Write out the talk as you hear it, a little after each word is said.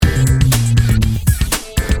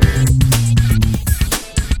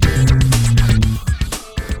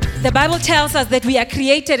The Bible tells us that we are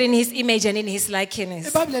created in His image and in His likeness.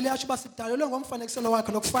 iBhayibheli liyasho uba sidalelwe ngomfanekiselo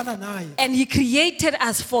wakhe nokufana naye. And He created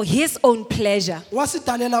us for His own pleasure.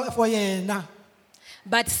 Wasidalela for yena.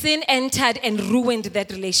 But sin entered and ruined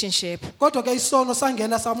that relationship. Kodwa ke isono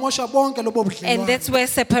sangena samosha bonke lobo budlelwano. And that's where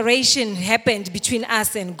separation happened between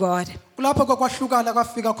us and God. Kulapho kwahlukana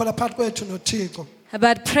kwafika khona phakathi kwethu noThixo.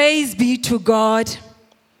 But praise be to God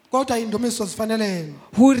Kodwa indumiso zifanele yena.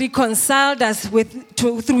 who reconciled us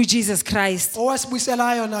through Jesus Christ.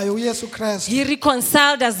 Owasibuyiselayo naye uYesu Kristu. He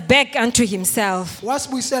reconciled us back unto Himself.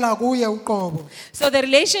 Wasibuyisela kuye uqobo. So the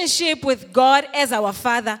relationship with God as our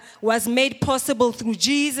Father was made possible through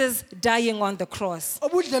Jesus dying on the cross.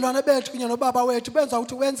 Obudlelwane bethu kunye nobaba wethu benza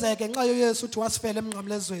ukuthi wenzeke ngenxa yoYesu uthi wasifela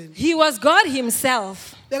emnqamlezweni. He was God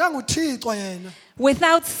Himself, BekanguThixo yena.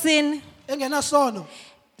 without sin. Engenasono.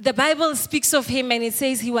 The Bible speaks of Him and it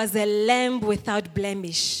says He was a lamb without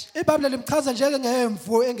blemish. iBhayibheli limchaza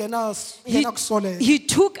njengemvu engenakusolela. He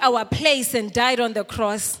took our place and died on the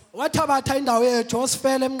cross. Wathabatha indawo yethu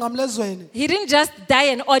wasifela emnqamlezweni. He didn't just die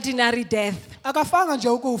an ordinary death, Akafanga nje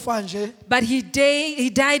ukufa nje. but He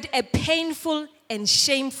died a painful and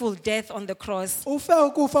shameful death on the cross Ufe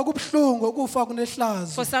ukufa kubhlungu, ukufa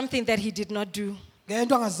kunehlazo. for something that He did not do,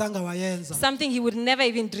 Ngento angazange wayenza. something He would never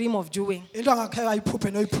even dream of doing. Into angakhe ayiphuphe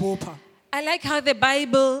noyiphupha. I like how the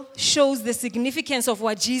Bible shows the significance of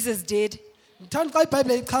what Jesus did Ngithanda xa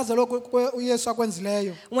iBhayibheli ichaza lokhu uYesu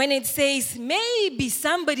akwenzileyo. when it says, maybe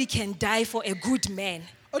somebody can die for a good man.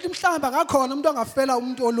 Uthi mhlawumbe ngakhona umuntu angafela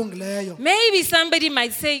umuntu olungileyo. Maybe somebody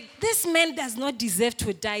might say, this man does not deserve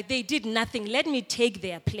to die. They did nothing. Let me take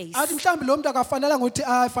their place. Athi mhlawumbe lo muntu akafanele ukuthi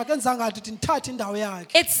fakenzanga ukuthi ndithathe indawo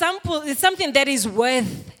yakhe. It's something that is worth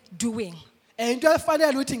doing. Into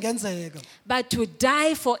efanele ukuthi ingenzeka. But to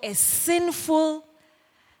die for a sinful,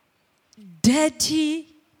 dirty,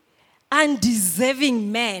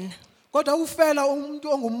 undeserving man, Kodwa ufela umuntu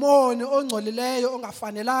ongumoni ongcolileyo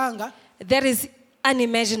ongafanelanga. that is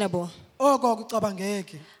unimaginable. Oko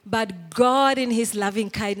kucabangeke. But God in His loving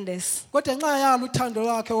kindness Kodwa nxa yalo uthando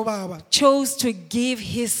lwakhe ubaba. chose to give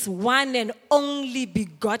His one and only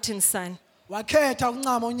begotten Son Wakhetha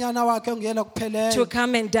ukuncama unyana wakhe ongena to kupheleyo.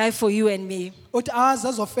 come and die for you and me. Uthi aze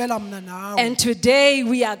ezofela mina nawe. And today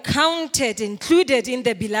we are included in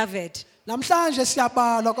the beloved Namhlanje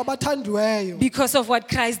siyabalwa kwabathandiweyo. because of what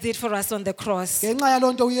Christ did for us on the cross. Ngenxa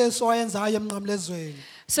yalonto uYesu oyenzayo emnqamlezweni.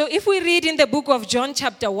 So if we read in the book of John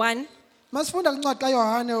chapter 1, Masifunda kwincwadi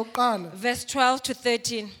kaYohane yokuqala, verse 12 to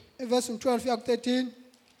 13, verse 12 kuya ku13.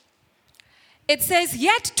 it says,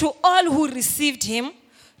 yet to all who received Him,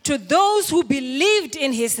 to those who believed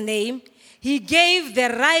in His name, He gave the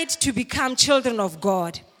right to become children of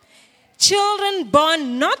God. Children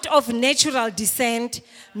born not of natural descent,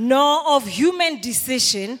 nor of human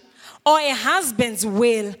decision, or a husband's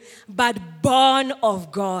will, but born of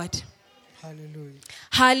God. Hallelujah.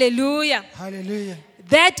 Hallelujah. Hallelujah.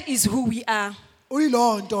 That is who we are.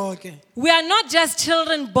 Uyilonto ke. We are not just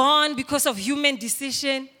children born because of human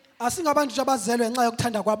decision. Asingabantu nje abazelwe ngenxa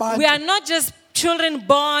yokuthanda kwabantu. We are not just children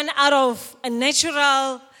born out of a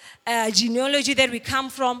natural genealogy that we come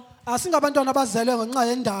from. Asingabantwana abazelwe ngenxa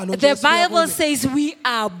yendalo. The Bible says we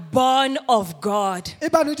are born of God.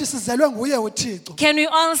 iBhayibheli lithi sizelwe nguye uThixo. Can we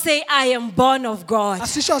all say, I am born of God?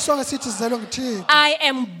 Asisho sonke sithi sizelwe nguThixo. I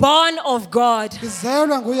am born of God.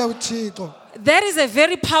 Sizelwe nguye uThixo. That is a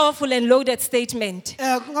very powerful and loaded statement.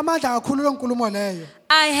 Ngamandla kakhulu lenkulumo leyo.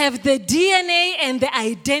 I have the DNA and the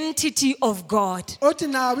identity of God. Othi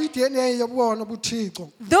nawo iDNA yobuwona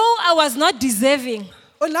ubuThixo. Though I was not deserving,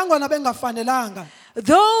 Nangona bengafanelanga.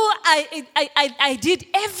 though I did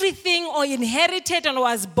everything or inherited and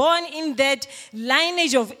was born in that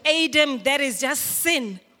lineage of Adam that is just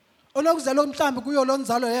sin. Olokuzalwa mhlambi kuyo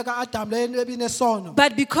lonzalo yeka Adam le ebinesono.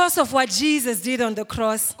 But because of what Jesus did on the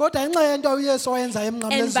cross, Kodwa ngenxa yento uYesu oyenza and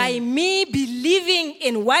by emnqamlezweni. me believing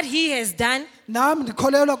in what He has done, Nami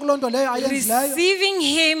ndikholelwa kulonto leyo ayenzileyo. receiving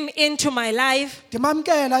Him into my life,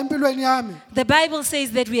 Ndimamkela empilweni yami. the Bible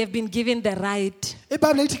says that we have been given the right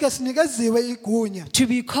iBhayibheli lithi ke sinikeziwe igunya to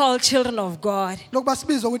be called children of God. lokuba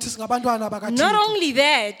sibizwe ukuthi singabantwana Not bakaThixo. only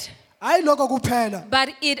that, Hayi lokho kuphela. but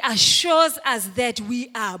it assures us that we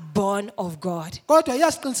are born of God. Kodwa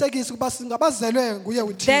iyasiqinisekisa ukuba singabazelwe nguye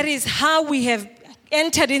That uThixo. is how we have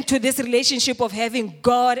entered into this relationship of having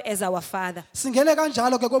God as our Father. Singene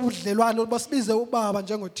kanjalo ke kwebudlelwano ukuba sibize ubaba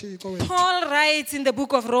njengoThixo wethu. Paul writes in the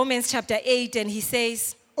book of Romans chapter 8 and he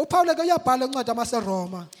says, uPaul ke uyabhala encwadi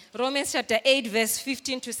amaseRoma. Romans chapter 8 verse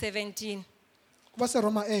 15 to 17.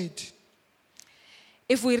 KwaseRoma 8.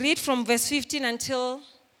 If we read from verse 15 until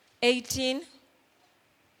 18,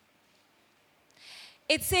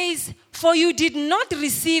 It says, "For you did not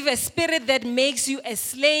receive a spirit that makes you a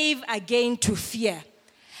slave again to fear,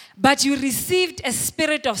 but you received a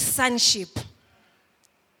spirit of sonship.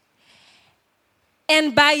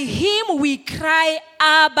 And by him we cry,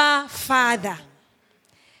 Abba, Father."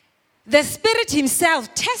 The Spirit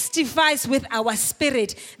himself testifies with our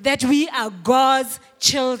spirit that we are God's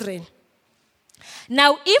children.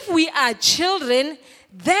 Now, if we are children,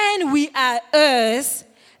 then we are heirs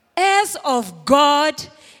of God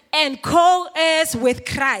and co-heirs with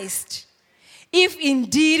Christ, if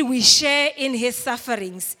indeed we share in his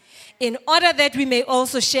sufferings, in order that we may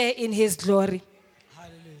also share in his glory.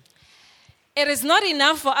 It is not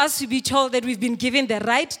enough for us to be told that we've been given the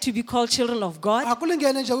right to be called children of God, that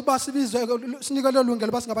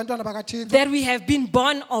we have been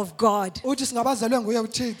born of God.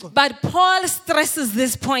 But Paul stresses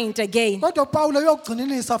this point again.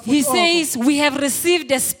 He says we have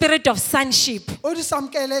received a spirit of sonship.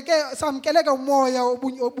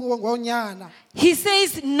 He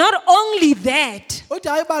says not only that.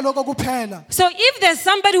 So if there's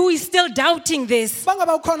somebody who is still doubting this,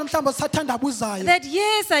 that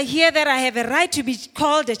yes, I hear that I have a right to be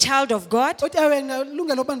called a child of God.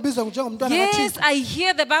 Yes, I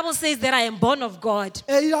hear the Bible says that I am born of God.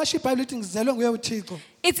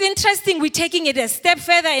 It's interesting, we're taking it a step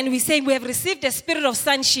further and we're saying we have received a spirit of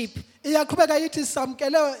sonship. But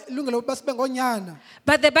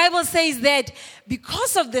the Bible says that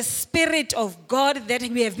because of the Spirit of God that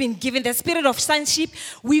we have been given, the Spirit of sonship,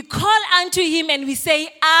 we call unto him and we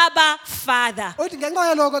say, Abba, Father.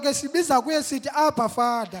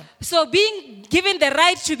 So being given the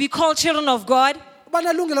right to be called children of God,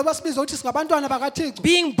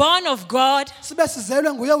 being born of God,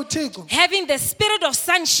 having the spirit of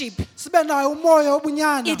sonship,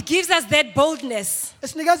 it gives us that boldness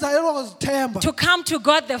to come to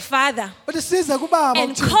God the Father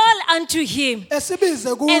and call unto him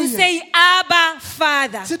and say, Abba,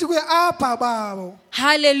 Father.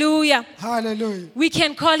 Hallelujah. We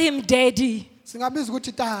can call him Daddy.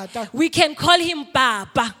 We can call him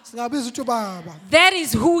Papa. That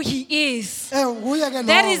is who he is.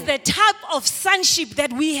 That is the type of sonship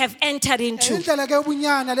that we have entered into.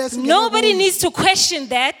 Nobody needs to question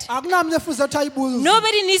that.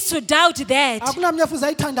 Nobody needs to doubt that.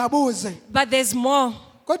 But there's more.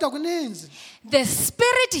 The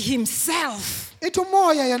Spirit himself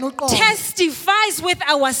testifies with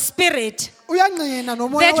our spirit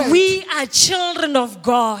that we are children of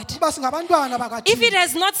God. If it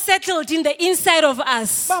has not settled in the inside of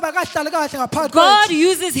us, God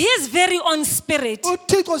uses his very own spirit to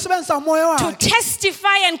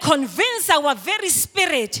testify and convince our very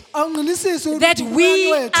spirit that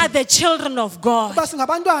we are the children of God.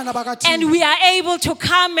 And we are able to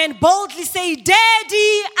come and boldly say,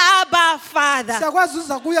 Daddy, Abba, Father.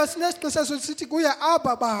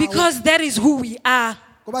 Because that is who we are.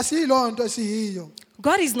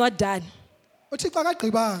 God is not done.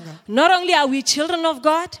 Not only are we children of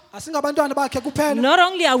God, not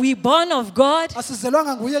only are we born of God,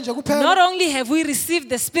 not only have we received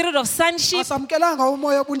the spirit of sonship,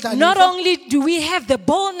 not only do we have the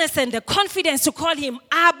boldness and the confidence to call him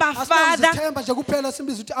Abba, Father,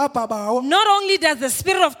 not only does the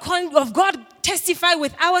Spirit of God testify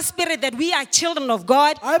with our spirit that we are children of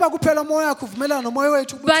God, but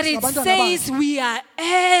it says we are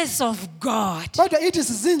heirs of God.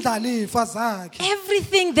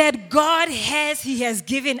 Everything that God has, he has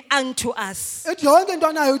given unto us.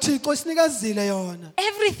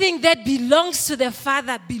 Everything that belongs to the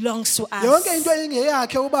Father belongs to us.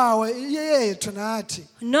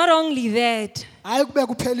 Not only that,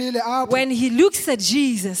 when he looks at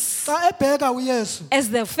Jesus as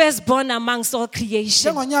the firstborn amongst all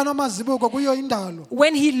creation,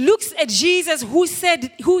 when he looks at Jesus who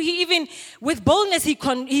he even with boldness he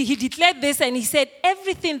declared this and he said,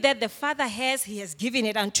 everything that the Father has, he has given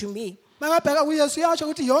it unto me.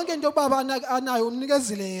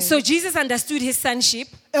 So Jesus understood his sonship.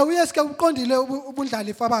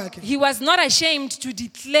 He was not ashamed to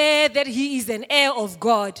declare that he is an heir of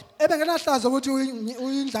God.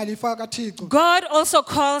 God also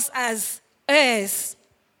calls us heirs.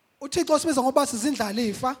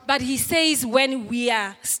 But he says when we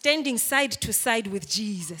are standing side to side with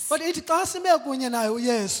Jesus,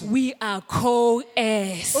 we are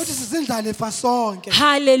co-heirs.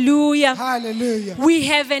 Hallelujah. We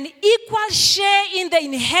have an equal share in the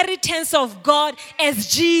inheritance of God as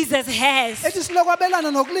Jesus has. That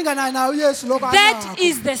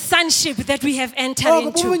is the sonship that we have entered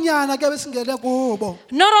into.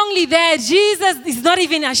 Not only that, Jesus is not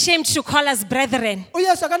even ashamed to call us brethren.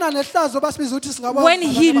 Xa nehlazo basibiza ukuthi singaba when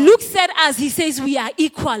he looks at us, he says we are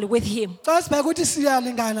equal with him. xa sibheka ukuthi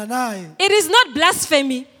siyalingana naye. It is not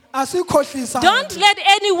blasphemy. Asikhohlisa. Don't let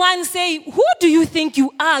anyone say, who do you think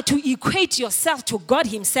you are to equate yourself to God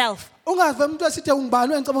himself? Ungaze umuntu esithe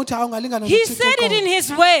ungibani wena ukuthi hawu ungalingana He said it in his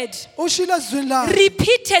word, Ushilo ezwini lakhe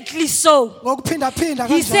repeatedly so. ngokuphinda-phinda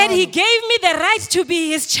He said he kanjalo. gave me the right to be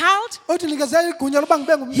his child. Uthi nikezele igunya lokuba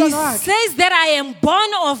ngibe He ngumntwana wakhe. says that I am born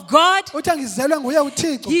of God. Uthi angizelwe nguye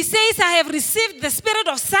uThixo. He says I have received the spirit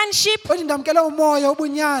of sonship. Uthi ndamkele umoya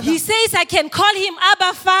ubunyana. He says I can call him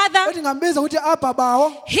Abba Father. Uthi ngambiza ukuthi Abba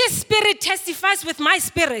bawo. His spirit testifies with my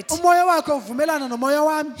spirit. Umoya wakhe uvumelana nomoya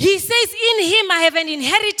wami. He says in him I have an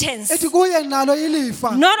inheritance. Ethi kuye nalo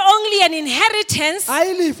ilifa. Not only an inheritance,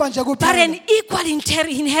 Hayi ilifa nje but kuphela. an equal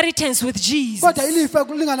inheritance with Jesus. Kodwa ilifa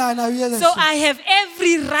kulingana naye uYesu. So I have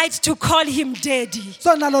every right to call him daddy.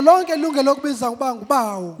 So nalo lonke ilungelo lokubiza ukuba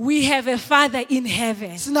ngubawo. We have a father in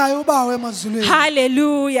heaven. Sinaye ubawo emazulwini.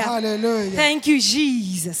 Hallelujah. Hallelujah. Thank you,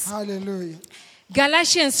 Jesus. Hallelujah.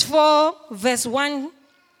 Galatians 4 verse 1.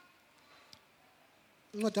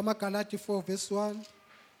 Incwadi yamaGalati 4 verse 1.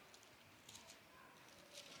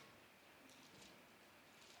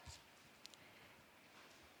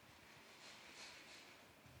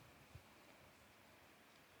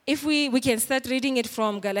 If we can start reading it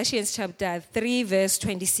from Galatians chapter 3 verse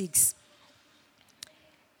 26.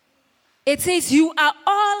 It says, you are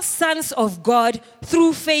all sons of God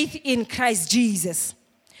through faith in Christ Jesus.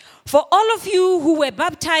 For all of you who were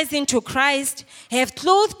baptized into Christ have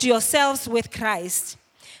clothed yourselves with Christ.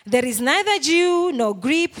 There is neither Jew nor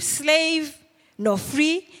Greek, slave nor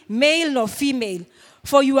free, male nor female,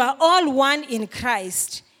 for you are all one in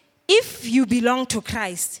Christ. If you belong to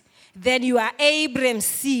Christ, then you are Abraham's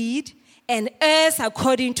seed and heirs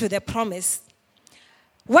according to the promise.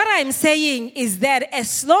 What I'm saying is that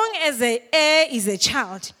as long as an heir is a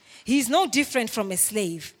child, he is no different from a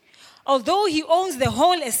slave. Although he owns the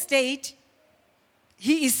whole estate,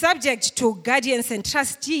 he is subject to guardians and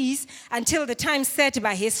trustees until the time set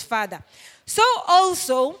by his father. So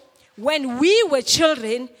also, when we were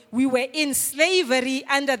children, we were in slavery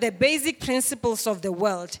under the basic principles of the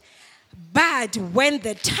world. But when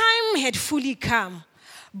the time had fully come,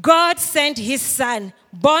 God sent his son,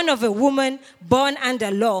 born of a woman, born under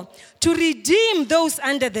law, to redeem those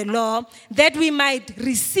under the law, that we might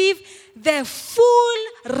receive the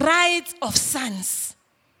full rights of sons.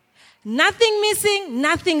 Nothing missing,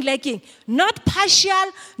 nothing lacking. Not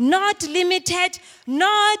partial, not limited,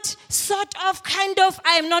 not sort of, kind of,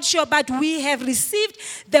 I am not sure, but we have received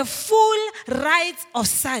the full rights of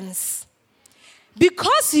sons.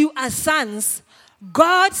 Because you are sons,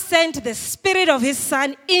 God sent the Spirit of his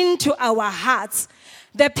Son into our hearts,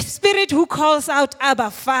 the Spirit who calls out,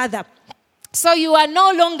 Abba, Father. So you are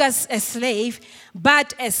no longer a slave,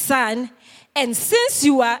 but a son. And since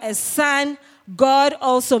you are a son, God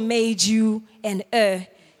also made you an heir.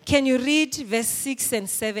 Can you read verse 6 and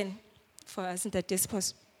 7 for us in the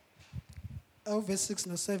dispose? Verse 6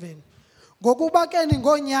 no 7. Ngokuba ke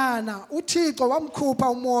ningonyana uThixo wamkhupha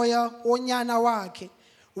umoya wonyana wakhe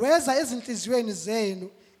weza ezinhliziyweni zenu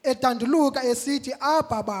etanduluka esithi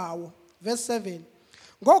Abba bawo. Verse 7.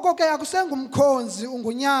 Ngoko ke akusengumkhonzi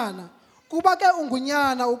ungunyana kuba ke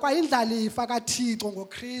ungunyana ukwayindlalifa kaThixo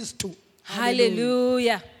ngoKristu.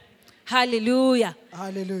 Hallelujah. Hallelujah.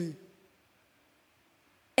 Hallelujah.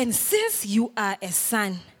 And since you are a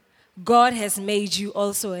son, God has made you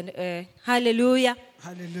also an heir. Hallelujah.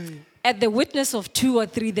 Hallelujah. At the witness of 2 or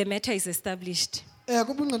 3, the matter is established.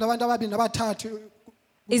 Kubungqina abantu ababini nabathathu.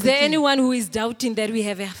 Is there anyone who is doubting that we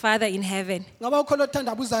have a Father in heaven? Ngaba ukholo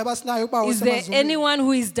othandabuzayo basinayo ukuba Is there usemazulwini. anyone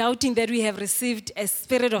who is doubting that we have received a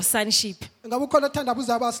spirit of sonship? Ngaba ukholo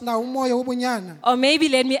othandabuzayo basinayo umoya wobunyana. Or maybe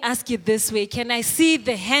let me ask it this way. Can I see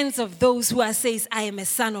the hands of those who are says, I am a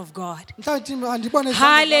son of God?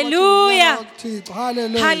 Hallelujah.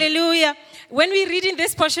 Hallelujah. Hallelujah. When we read in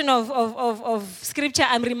this portion of scripture,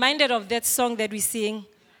 I'm reminded of that song that we sing.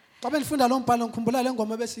 Xa bendifunda lo mbhalo ngikhumbula le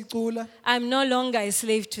ngoma besicula. I'm no longer a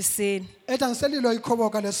slave to sin, Ethi angiselilo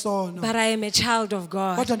ikhoboka lesono. but I am a child of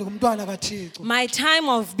God. Kodwa ndingumntwana kaThixo. My time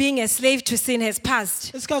of being a slave to sin has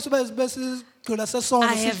passed. Isikhathi besigcula sesono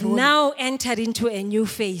I have sidlule. now entered into a new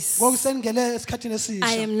phase. Ngoku sengene esikhathini I esisha.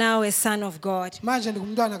 am now a son of God. Manje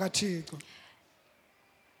ndingumntwana kaThixo.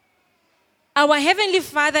 Our heavenly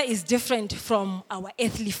Father is different from our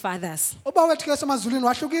earthly fathers. Uba wethu ke semazulwini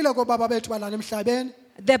wahlukile kobaba bethu balana emhlabeni.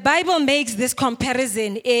 The Bible makes this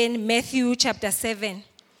comparison in Matthew chapter 7.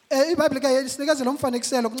 iBhayibheli ke isinikeza lo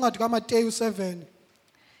mfanekiselo kuncwadi kaMateyu 7.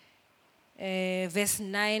 Verse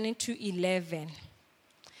 9 to 11.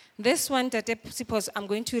 This one, Tate Sipos, I'm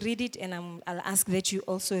going to read it and I'll ask that you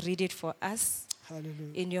also read it for us Hallelujah.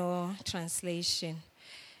 in your translation.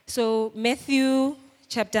 So Matthew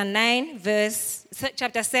chapter 7, Verse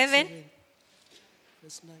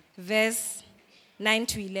 9. verse 9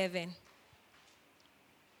 to 11.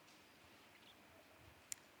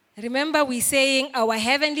 Remember, we're saying our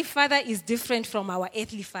heavenly Father is different from our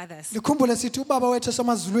earthly fathers. Likhumbule sithi ubaba wethu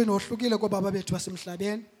esemazulwini ohlukile kobaba bethu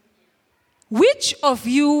basemhlabeni. Which of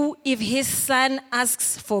you, if his son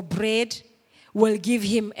asks for bread, will give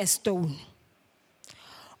him a stone?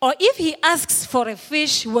 Or if he asks for a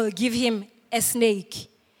fish, will give him a snake?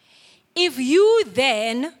 If you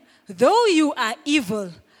then, though you are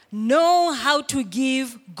evil, know how to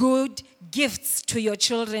give good gifts to your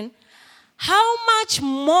children, how much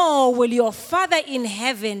more will your Father in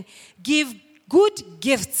heaven give good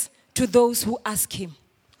gifts to those who ask him?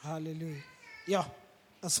 Hallelujah. Yeah.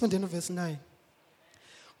 Asifundeni verse 9.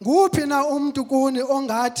 Nguphi na umuntu kuni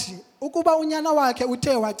ongathi ukuba unyana wakhe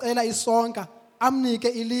uthe wacela isonka amnike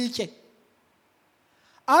ilitye.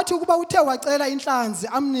 Athi ukuba uthe wacela inhlanzi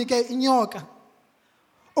amnike inyoka.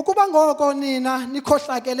 Ukuba ngoko nina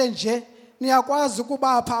nikhohlakele nje niyakwazi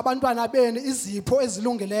ukubapha abantwana benu izipho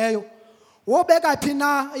ezilungileyo. Wobeka phi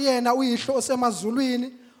na yena uyihlo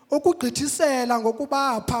osemazulwini ukugqithisela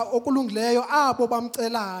ngokubapha okulungileyo abo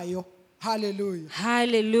bamcelayo. Hallelujah.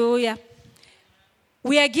 Hallelujah.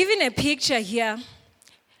 We are given a picture here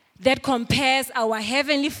that compares our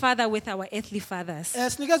heavenly Father with our earthly fathers.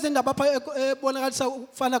 Sinikeza indaba apha ebonakalisa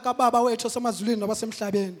ukufana kababa wethu osemazulwini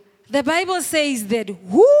nabasemhlabeni. The Bible says that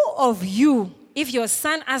who of you, if your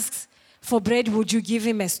son asks for bread, would you give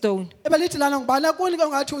him a stone? Ebelithi lana ngubani kuni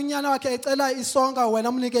ongathi unyana wakhe ecela isonka wena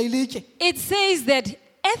umnike ilitye. It says that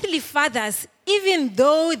earthly fathers, even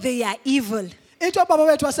though they are evil, Ithi obaba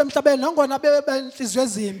wethu basemhlabeni nangona benhliziyo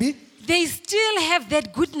ezimbi, they still have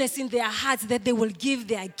that goodness in their hearts that they will give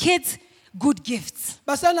their kids good gifts.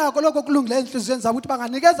 basenako lokho kulungileyo enhliziyweni zabo ukuthi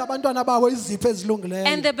banganikeza abantwana babo izipho ezilungileyo.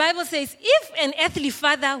 And the Bible says, if an earthly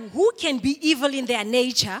father who can be evil in their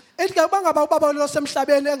nature, Ithi ke bangaba ubaba lo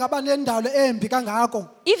semhlabeni engaba nendalo embi kangako,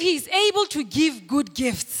 if he is able to give good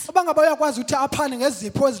gifts, bangaba uyakwazi ukuthi aphane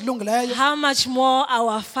ngezipho ezilungileyo. how much more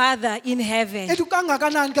our Father in heaven? Ithi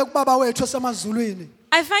kangakanani ke kubaba wethu osemazulwini.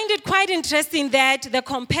 I find it quite interesting that the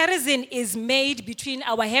comparison is made between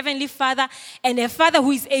our Heavenly Father and a father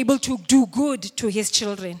who is able to do good to his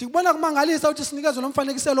children. Ndikubona kumangalisa ukuthi sinikezwe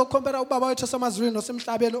nomfanekiselo okhompara ubaba wethu osemazulwini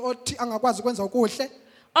nosemhlabeni othi angakwazi ukwenza okuhle.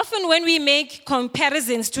 Often when we make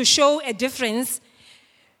comparisons to show a difference,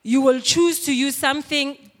 you will choose to use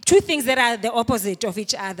two things that are the opposite of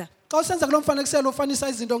each other. Xa usenza kulo mfanekiselo ufanisa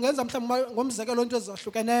izinto ngenza mhlawumbe ngomzekelo into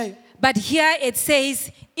ezahlukeneyo. But here it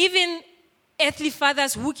says, even earthly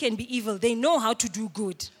fathers who can be evil, they know how to do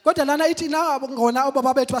good. Kodwa lana ithi ngona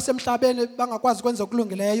obaba bethu basemhlabeni bangakwazi ukwenza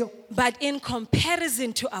okulungileyo. But in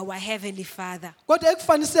comparison to our Heavenly Father, Kodwa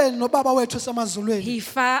ekufaniseni nobaba wethu osemazulwini, He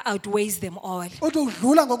far outweighs them all. uthi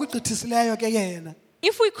udlula ngokugqithisileyo ke yena.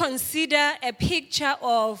 If we consider a picture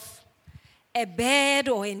of a bad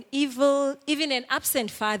or an evil, even an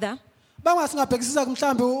absent father, Bangasingabhekisisa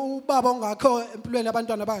mhlawumbe ubaba ongakho empilweni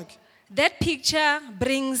yabantwana bakhe. that picture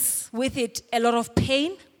brings with it a lot of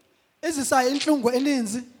pain, Izisa inhlungu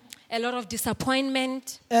eninzi, a lot of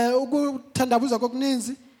disappointment, ukuthandabuza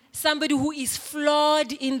kokuninzi. somebody who is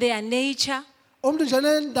flawed in their nature, Umuntu nje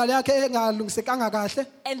nendalo yakhe engalungisekanga kahle.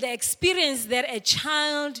 and the experience that a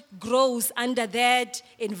child grows under that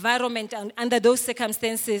environment and under those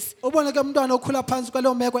circumstances, Ubone ke umntwana okhula phansi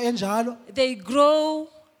kwaleyo meko enjalo. they grow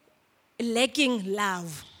lacking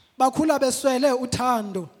love. Bakhula beswele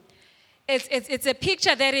uthando. It's a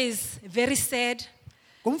picture that is very sad,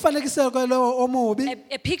 Ngumfanekiselo ke lo omubi,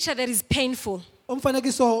 a picture that is painful.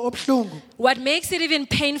 umfanekiso obhlungu. What makes it even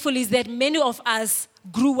painful is that many of us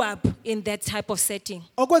grew up in that type of setting.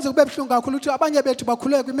 Okwenza kube bhlungu kakhulu ukuthi abanye bethu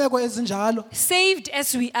bakhule kwimeko ezinjalo. Saved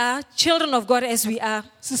as we are, children of God as we are,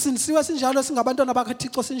 Sisindisiwe sinjalo singabantwana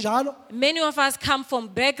bakaThixo sinjalo. many of us come from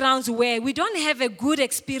backgrounds where we don't have a good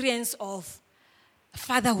experience of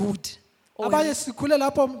fatherhood. Abanye sikhule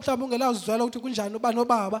lapho mhlawumbe ungelazizwela ukuthi kunjani uba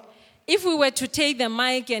nobaba. If we were to take the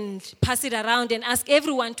mic and pass it around and ask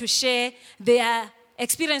everyone to share their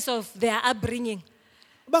experience of their upbringing,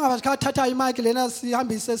 Bangaba sikhathatha imic lena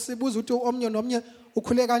sihambise sibuza ukuthi omnye nomnye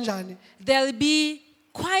ukhule kanjani. there'll be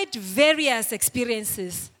quite various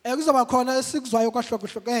experiences. Kuzoba khona esikuzwayo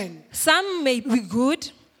kwahlukahlukene. Some may be good,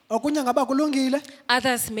 Okunye ngaba kulungile,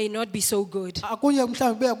 others may not be so good. akunye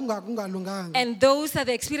mhlawumbe kungalunganga. And those are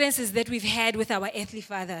the experiences that we've had with our earthly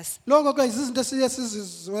fathers. Lokho ke izinto siye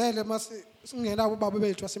sizizwele mase singena ubaba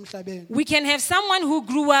bethu wasemhlabeni. We can have someone who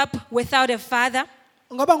grew up without a father,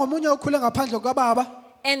 ungaba ngomunye okhule ngaphandle kwababa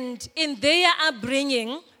and in their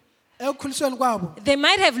upbringing, ekukhulisweni kwabo they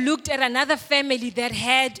might have looked at another family that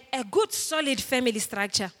had a good, solid family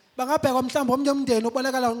structure, bangabheka mhlawumbe omnye umndeni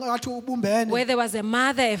obonakala ngathi ubumbene where there was a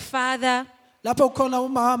mother, a father, lapho kukhona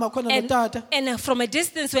umama khona notata and from a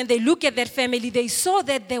distance, when they look at that family, they saw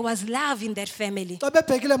that there was love in that family. xa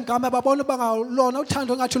bebhekile mgama babona bangalona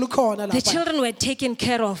uthando ngathi lukhona The lapha children were taken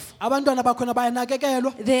care of. abantwana bakhona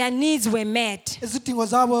bayanakekelwa Their needs were met. izidingo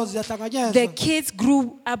zabo The ziyahlanganyezwa kids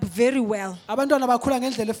grew up very well. abantwana bakhula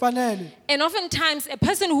ngendlela efanele And oftentimes, a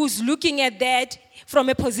person who's looking at that from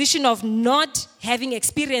a position of not having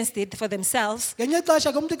experienced it for themselves, ngenye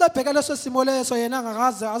ixesha ke umuntu xa ebheka leso simo leso yena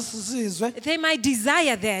angakaze asizizwe they might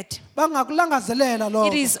desire that. bangakulangazelela It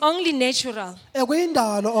lokho is only natural.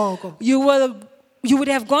 kuyindalo oko You would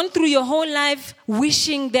have gone through your whole life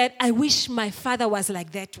wishing that I wish my father was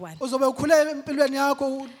like that one. uzobe ukhule empilweni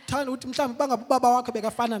yakho uthanda ukuthi mhlawumbe bangabe ubaba wakho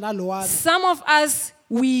bekafana nalowana Some of us,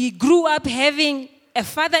 we grew up having a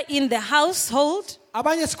father in the household,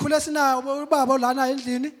 abanye sikhule sinawo ubaba olana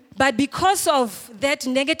endlini but because of that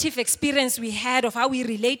negative experience we had of how we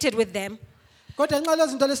related with them, kodwa ngenxa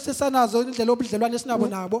lezinto lesisanazo indlela obudlelwane esinabo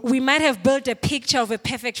nabo we might have built a picture of a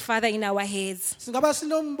perfect father in our heads. singaba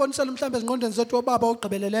sinomboniselo mhlawumbe ezingqondweni zethu obaba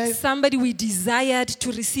ogqibeleleyo Somebody we desired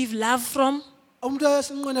to receive love from, umuntu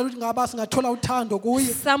esinqwenela ukuthi ngaba singathola uthando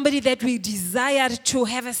kuye somebody that we desired to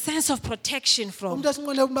have a sense of protection from. umuntu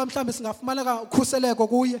esinqwenela ukuba mhlawumbe singafumaneka ukhuseleko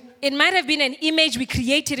kuye It might have been an image we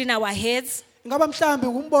created in our heads, ingaba mhlawumbe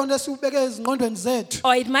ngumbono esiwubeke ezingqondweni zethu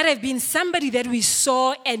or it might have been somebody that we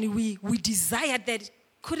saw and we desired that,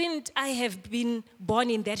 couldn't I have been born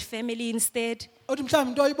in that family instead? uthi mhlawumbe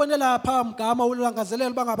into oyibonela phaa mgama ulangazelela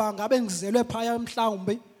uba ngaba ngabe ngizelwe phaya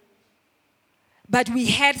mhlawumbe But we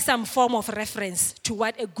had some form of reference to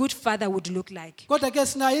what a good father would look like. kodwa ke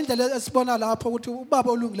sinayo indlela esibona lapho ukuthi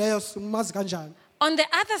ubaba olungileyo simazi kanjani On the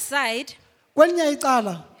other side, kwelinye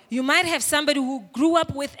icala you might have somebody who grew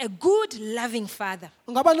up with a good, loving father.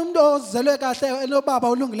 ungaba nomuntu ozelwe kahle enobaba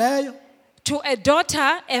olungileyo To a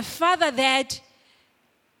daughter, a father that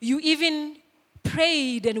you even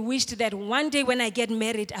prayed and wished that one day when I get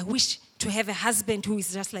married, I wish to have a husband who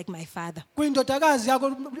is just like my father. kuyindodakazi yakho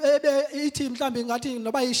ithi mhlawumbe ngathi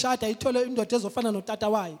noba ishada ithole indoda ezofana notata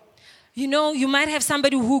wayo You know, you might have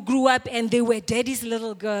somebody who grew up and they were daddy's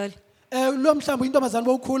little girl. lo mhlawumbe intombazane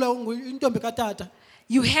bowukhula intombi katata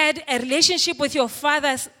You had a relationship with your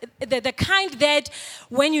father, the kind that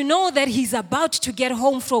when you know that he's about to get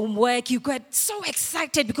home from work, you get so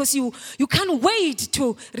excited because you can't wait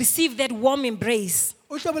to receive that warm embrace.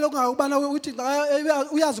 uhlobo lokungakubana uthi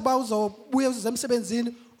uyazi uba uzobuya uze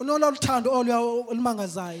emsebenzini unolo luthando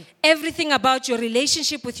olumangazayo Everything about your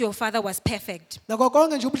relationship with your father was perfect. nako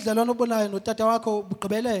konke nje ubudlelwane obonayo notata wakho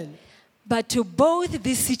bugqibelele But to both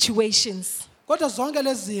these situations, kodwa zonke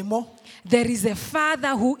lezimo there is a father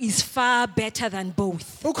who is far better than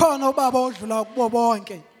both. ukhona ubaba odlula kubo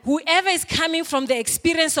bonke Whoever is coming from the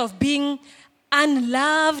experience of being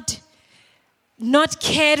unloved, not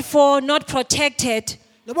cared for, not protected,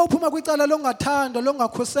 noba uphuma kwicala longathandwa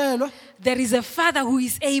longakhuselwa there is a father who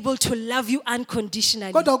is able to love you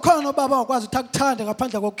unconditionally. kodwa ukhona ubaba ongakwazi ukuthi akuthande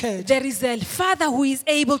ngaphandle kokukhetha There is a father who is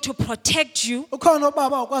able to protect you. ukhona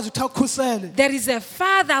ubaba ongakwazi ukuthi akhusele There is a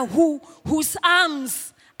father whose arms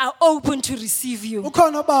are open to receive you.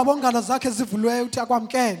 ukhona ubaba ongalo zakhe zivuliweyo ukuthi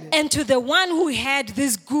akwamkele And to the one who had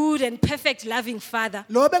this good and perfect loving father,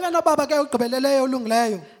 lo bekanobaba ke ugqibeleleyo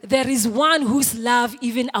olungileyo there is one whose love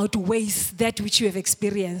even outweighs that which you have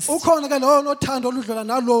experienced. ukhona ke lo nothando oludlula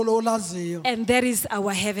nalolo olaziyo And that is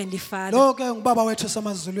our Heavenly Father. lo ke ngubaba wethu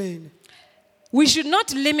esamazulwini We should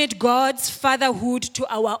not limit God's fatherhood to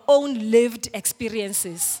our own lived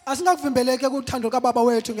experiences. asingakuvimbeleke kuthando kababa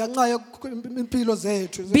wethu ngenxa yempilo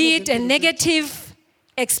zethu Be it a negative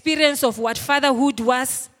experience of what fatherhood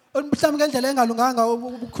was, mhlawumbe ngendlela engalunganga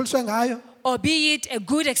ubukhuliswe ngayo or be it a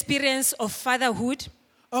good experience of fatherhood.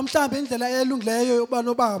 mhlawumbe indlela elungileyo yokuba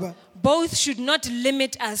nobaba Both should not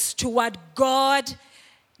limit us to what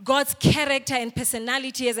God's character and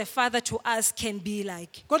personality as a father to us can be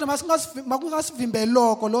like. kodwa makungasivimbeli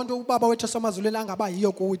lokho lonto ubaba wethu esamazulwini angaba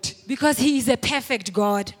yiyo kuthi Because He is a perfect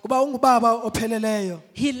God. kuba ungubaba opheleleyo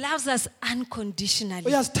He loves us unconditionally.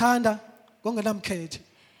 uyasithanda ngongenamkhethe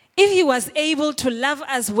If He was able to love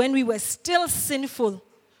us when we were still sinful,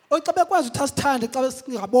 xa bekwazi ukuthi asithande xa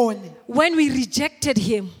singaboni when we rejected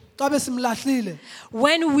Him, xa besimlahlile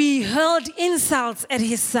when we hurled insults at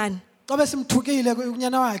His Son, xa besimthukile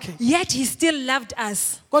unyana wakhe yet He still loved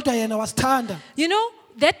us. kodwa yena wasithanda You know,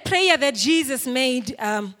 that prayer that Jesus made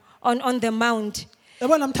on the mount,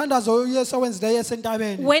 Yabona mthandazo uYesu owenzileyo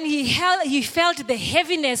esentabeni. When he felt the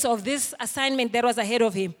heaviness of this assignment that was ahead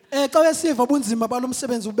of him. Xa wesiva ubunzima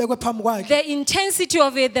balomsebenzi ubekwe phambi kwakhe. The intensity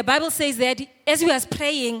of it, the Bible says that as he was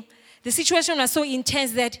praying, the situation was so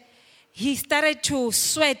intense that he started to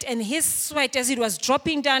sweat, and his sweat, as it was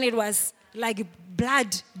dropping down, it was like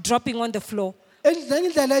blood dropping on the floor.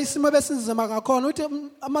 Indlela isimo besinzima ngakhona uthi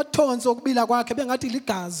amathonsi okubila kwakhe bengathi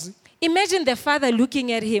ligazi. Imagine the father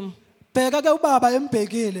looking at him. Bheka ke ubaba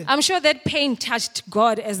embhekile. I'm sure that pain touched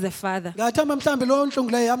God as the father. Ngathamba mhlambi lo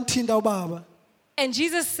nhlungu leyo yamthinta ubaba. And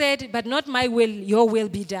Jesus said, but not my will, your will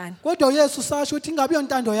be done. Kodwa uYesu sasho uthi ingabe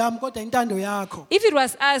yintando yami kodwa intando yakho. If it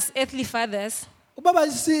was us earthly fathers, Ubaba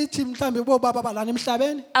sithi mhlambi bobaba balana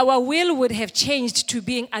emhlabeni. our will would have changed to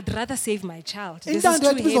being, I'd rather save my child. This is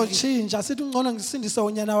Intando too yethu heavy. izotshintsha sithi ungcono ngisindise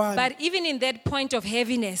unyana wami. But even in that point of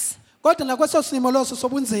heaviness, Kodwa nakweso simo loso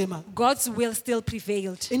sobunzima God's will still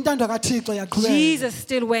prevailed. intando kaThixo yaqhubeka. Jesus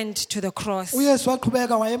still went to the cross. uYesu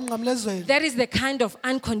waqhubeka wayemnqamlezweni. That is the kind of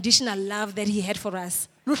unconditional love that he had for us.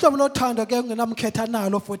 Luhlobo lothando ke ungenamkhetha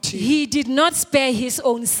nalo for thina. He did not spare his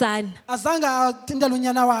own son Azange athintele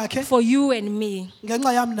unyana wakhe for you and me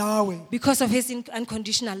ngenxa yami nawe. because of his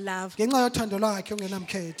unconditional love. Ngenxa yothando lwakhe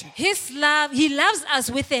ungenamkhethe. His love, he loves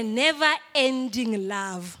us with a never-ending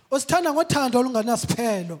love. Usithanda ngothando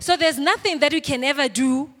olungenasiphelo. So there's nothing that we can ever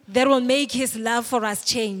do that will make his love for us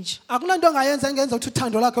change. Akunanto ongayenza engenza ukuthi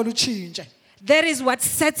uthando lwakhe lutshintshe. That is what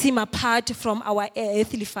sets him apart from our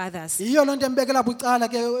earthly fathers. Yiyo lonto embekela bucala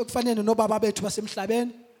ke ekufanele nobaba bethu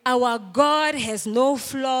basemhlabeni. Our God has no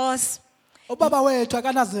flaws. Ubaba wethu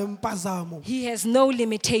akanazo impazamo. He has no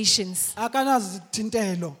limitations.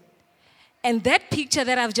 Akanazithintelo. And that picture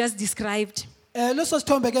that I've just described, Leso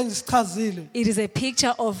sithombe ke ngisichazile. it is a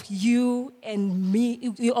picture of you and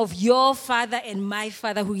me, of your father and my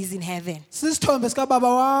father who is in heaven. Sisithombe sika baba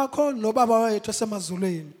wakho nobaba wethu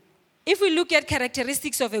esemazulwini. If we look at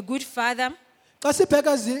characteristics of a good father, Xa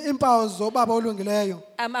sibheka impawu zobaba olungileyo.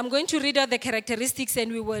 I'm going to read out the characteristics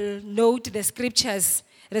and we will note the scriptures,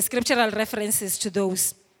 the scriptural references to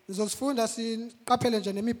those. Ngizosifunda siqaphele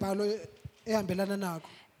nje nemibhalo ehambelana nako.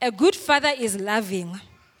 A good father is loving.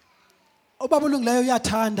 Ubaba olungileyo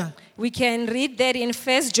uyathanda. We can read that in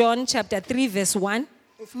 1 John chapter 3 verse 1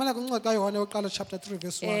 Ufumana kwincwadi kaYohane oqala chapter 3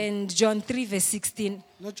 verse 1 and John 3 verse 16.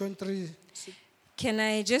 no John 3. Can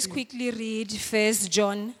I just quickly read 1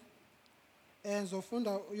 John?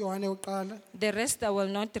 Ngizofunda uYohane oqala The rest I will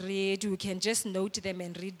not read. We can just note them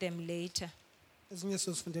and read them later. ezinye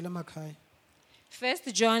sizifundela emakhaya.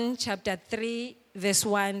 1 John chapter 3 verse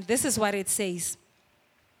 1. This is what it says.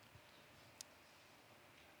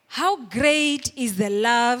 How great is the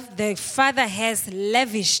love the Father has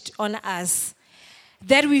lavished on us,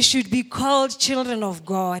 that we should be called children of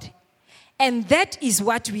God. And that is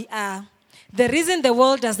what we are. The reason the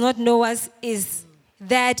world does not know us is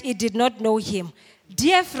that it did not know him.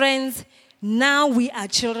 Dear friends, now we are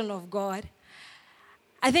children of God.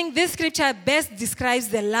 I think this scripture best describes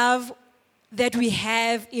the love that we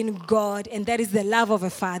have in God, and that is the love of a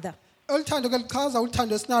father. Oluthando ke lichaza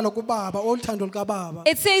uthando esinalo kubaba, oluthando lukababa.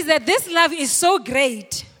 It says that this love is so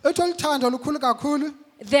great Ethi oluthando lukhulu kakhulu,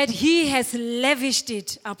 that he has lavished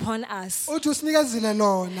it upon us. uthi usinikezile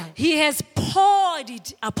lona. He has poured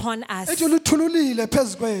it upon us. Ethi luthululile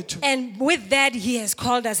phezu kwethu. And with that, he has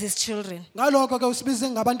called us his children. Ngalokho ke usibize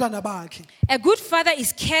ngabantwana bakhe. A good father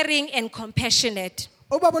is caring and compassionate.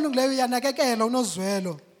 Ubaba olungileyo uyanakekela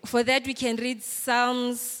unozwelo. For that, we can read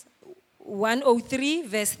Psalms 103,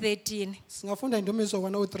 verse 13. Singafunda indumiso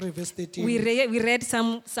 103 verse 13. We read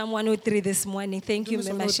Psalm 103 this morning. Thank you,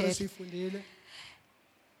 Indumiso 103 Membership. siyifundile.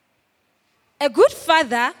 A good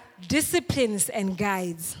father disciplines and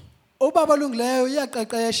guides. Ubaba olungileyo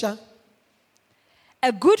uyaqeqesha.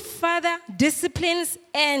 A good father disciplines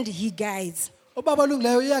and he guides. Ubaba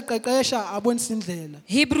olungileyo uyaqeqesha abonisa indlela.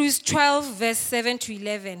 Hebrews 12, verse 7 to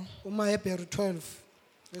 11. uMahebheru 12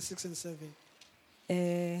 verse 6 and 7.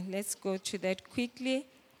 Let's go to that quickly.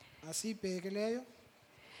 Asibheke leyo.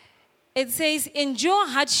 It says, endure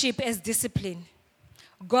hardship as discipline.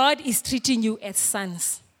 God is treating you as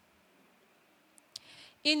sons.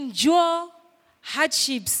 Endure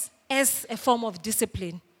hardships as a form of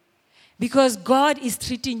discipline because God is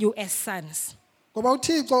treating you as sons. Ngoba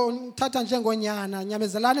uThixo uthatha njengonyana,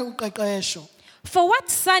 nyamezelane uqeqesho. For what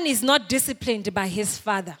son is not disciplined by his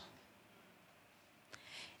father?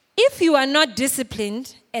 If you are not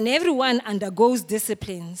disciplined, and everyone undergoes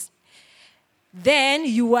disciplines, then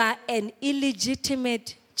you are an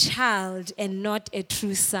illegitimate child and not a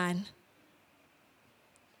true son.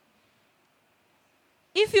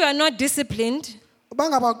 If you are not disciplined,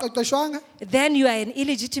 Ubangaba uqeqeshwanga, then you are an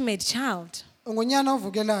illegitimate child. Ungonyana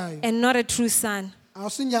ovukelayo. and not a true son.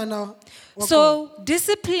 Awusinyana wakho. So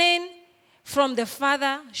discipline from the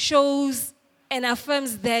father shows and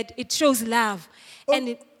affirms that it shows love.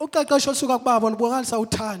 And Uqeqesho olusuka kubaba lubonakalisa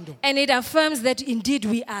uthando. it affirms that indeed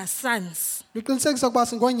we are sons. Luqinisekisa ukuba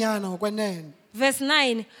singonyana ngokwenene. Verse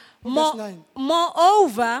 9. Verse 9.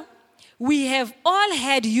 Moreover, we have all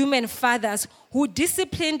had human fathers who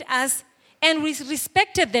disciplined us and we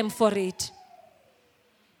respected them for it.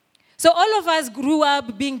 So all of us grew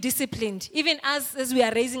up being disciplined. Even us, as we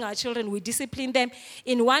are raising our children, we discipline them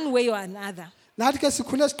in one way or another. Nathi ke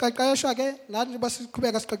sikhule siqeqeshwa ke nathi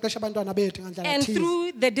basiqhubeka siqeqesha abantwana bethu ngandlela And thize.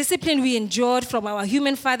 through the discipline we endured from our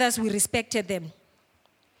human fathers, we respected them.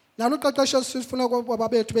 Nalo uqeqesho sifuna kwababa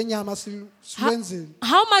bethu benyama siwenzile.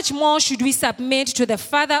 How much more should we submit to the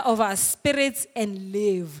Father of our spirits and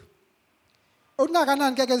live?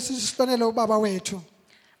 Ukungakanani ke sihlonele ubaba wethu.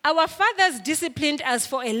 Our fathers disciplined us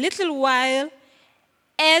for a little while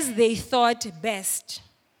as they thought best.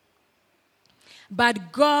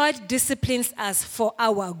 But God disciplines us for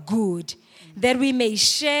our good, that we may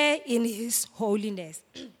share in His holiness.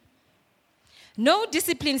 No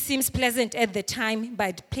discipline seems pleasant at the time,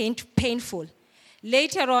 but painful.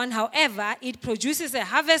 Later on, however, it produces a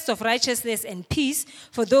harvest of righteousness and peace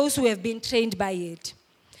for those who have been trained by it.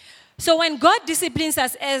 So when God disciplines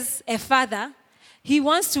us as a father, He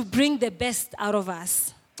wants to bring the best out of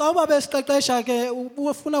us. Xa ubaba esiqeqesha ke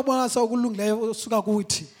ufuna ukubonisa okulungileyo osuka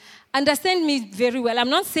kuthi. Understand me very well. I'm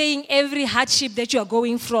not saying every hardship that you are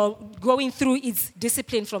going through is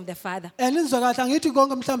discipline from the father. Nizwe kahle angithi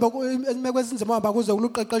konke mhlawumbe imeko ezinzima hamba kuzo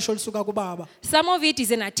kuluqeqesho olusuka kubaba. Some of it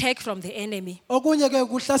is an attack from the enemy. Okunye ke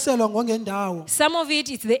kuhlaselwa ngongendawo. Some of it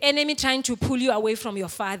is the enemy trying to pull you away from your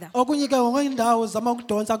father. Okunye ke ngongendawo zama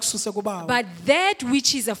ukudonsa kususe kubaba. But that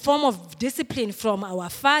which is a form of discipline from our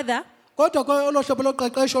father, Kodwa ke olohlobo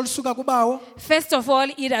loqeqesho olusuka kubawo. first of all,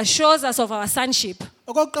 it assures us of our sonship.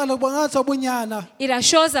 Okokuqala ubonisa ubunyana. It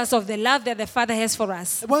assures us of the love that the father has for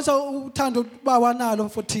us. Ubonisa uthando ubaba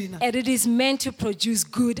nalo for thina. And it is meant to produce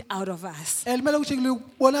good out of us, Elimele ukuthi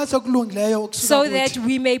libonisa okulungileyo okusuka so kuthi. that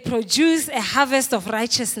we may produce a harvest of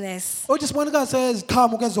righteousness Uthi sibonakase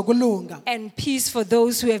iziqhamu ke zokulunga. and peace for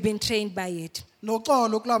those who have been trained by it.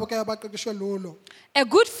 Noxolo kulabo ke abaqeqeshwe lulo. A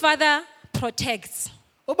good father protects.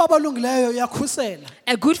 Ubaba olungileyo uyakhusela.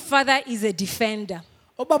 A good father is a defender.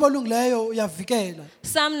 Ubaba olungileyo uyavikela.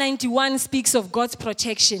 Psalm 91 speaks of God's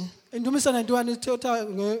protection. Indumisa 91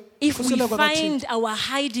 ithetha If we ngokhuseleko kaThixo. find our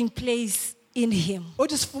hiding place in Him,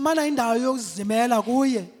 Uthi sifumana indawo yokuzimela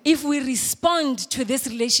kuye. if we respond to this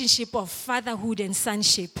relationship of fatherhood and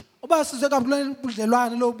sonship, Uba sizwe kabulweni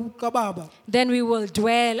budlelwane lobu kababa. then we will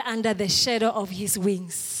dwell under the shadow of His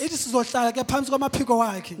wings, Ithi sizohlala ke phansi kwamaphiko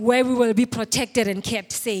wakhe. where we will be protected and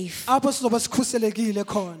kept safe. Apho sizoba sikhuselekile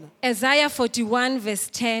khona. Isaiah 41 verse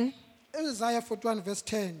 10. Isaiah 41 verse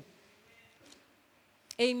 10.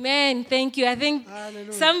 Amen. Thank you. I think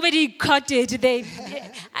Hallelujah. somebody caught it.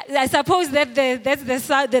 I suppose that's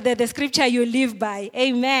the scripture you live by.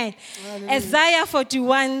 Amen. Hallelujah. Isaiah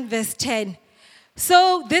 41 verse 10.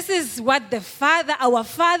 So this is what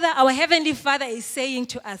our Heavenly Father is saying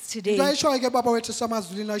to us today. Ngayisho ke baba wethu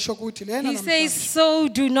samazulwini ayisho ukuthi lena He says, namhlanje. so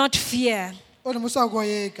do not fear,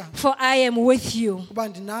 Musakoyeka for I am with you. kuba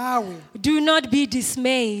ndinawe. Do not be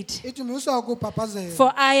dismayed, Ithi musakubhabhazela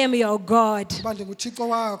for I am your God. kuba ndinguThixo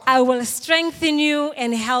wakho. I will strengthen you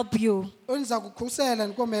and help you. Enza kukhusela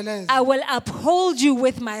nikomeleza. I will uphold you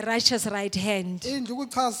with my righteous right hand.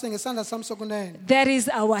 Indikuchase ngesandla sami sokunene. That is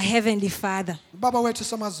our Heavenly Father. Baba wethu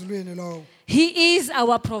samazulwini lowo. He is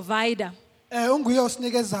our provider. Unguye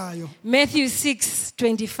osinikezayo. Matthew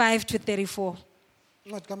 6:25 to 34.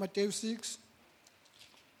 Incwadi kaMateyu 6.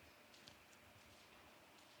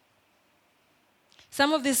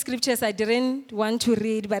 Some of the scriptures I didn't want to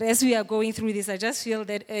read, but as we are going through this, I just feel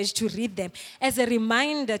that urge to read them as a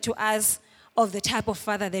reminder to us of the type of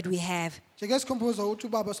father that we have. Njeke sikhumbuza ukuthi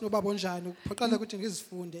ubaba sinobaba onjani, kuphoqela ukuthi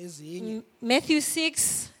ngizifunde ezinye. Matthew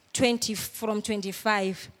 6:20 from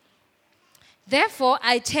 25. Therefore,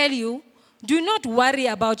 I tell you, do not worry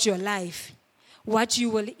about your life, what you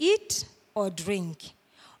will eat or drink,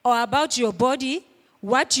 or about your body,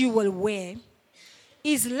 what you will wear.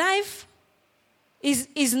 Is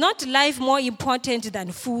not life more important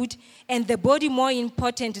than food, and the body more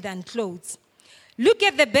important than clothes? Look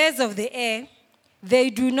at the birds of the air.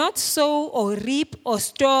 They do not sow or reap or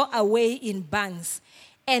store away in barns,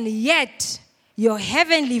 and yet your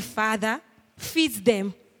heavenly Father feeds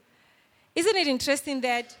them. Isn't it interesting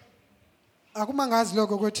that Akumangazi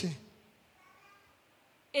lokho ukuthi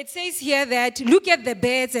it says here that look at the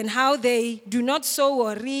birds and how they do not sow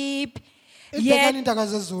or reap, ibhekana intaka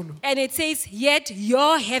zezulu and it says, yet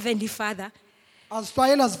your heavenly Father.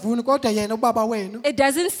 azixwayela zivuni kodwa yena ubaba wenu It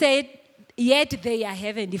doesn't say, yet they are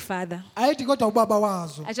heavenly Father. ayithi kodwa ubaba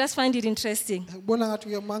wazo I just find it interesting. ubona ngathi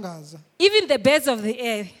uyamangaza Even the birds of the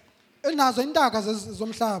air, enazo intaka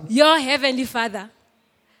zomhlaba your heavenly Father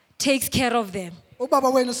takes care of them. ubaba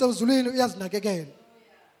wenu sezulwini uyazinakekela.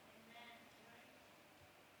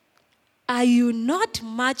 Are you not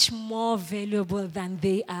much more valuable than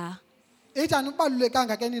they are? Ithi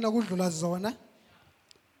anibalulekanga ke nina ukudlula zona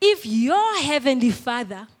If your heavenly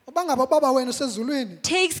Father ubangaba ubaba wenu sezulwini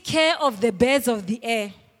takes care of the birds of the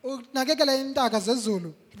air, unakekela intaka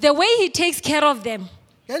zezulu the way he takes care of them,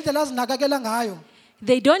 ngendlela azinakekela ngayo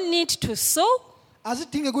they don't need to sow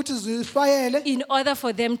azidingi ukuthi zihlwayele in order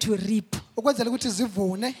for them to reap. ukwenzela ukuthi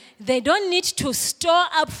zivune They don't need to store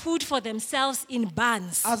up food for themselves in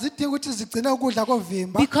barns, azidingi ukuthi zigcine ukudla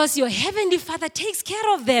kovimba because your heavenly Father takes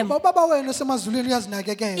care of them. ubaba wenu semazulwini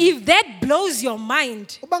uyazinakekela. If that blows your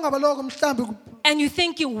mind ubangaba lokho mhlambi and you're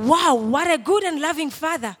thinking, wow, what a good and loving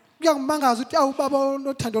Father. kuyakumangaza ukuthi ubaba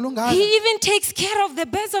onothando lungaka He even takes care of the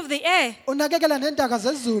birds of the air. unakekela nentaka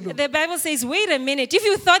zezulu. The Bible says, wait a minute, if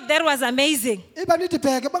you thought that was amazing, Iba nithi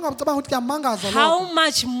bheke bangacabanga ukuthi kuyamangaza lokho. how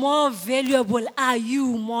much more valuable are you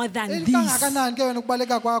more than these? Kangakanani ke wena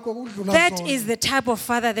ukubaleka kwakho ukudlula That zona. is the type of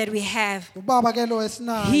Father that we have. ubaba ke lo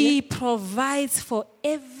esinaye He provides for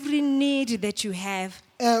every need that you have.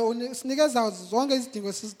 sinikeza zonke izidingo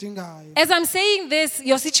esizidingayo. As I'm saying this,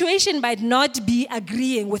 your situation might not be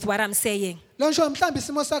agreeing with what I'm saying, Lonsho mhlambi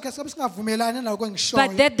isimo sakhe sikabe singavumelani nawo but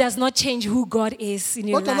kwengishoyo. that does not change who God is in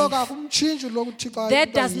your Kodwa lokho life. akumtshintshi lokho Thixo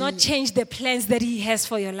That does not change the plans that He has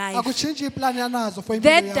for your life. akutshintshi iplani yanazo for impilo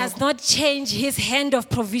That does yakho. not change His hand of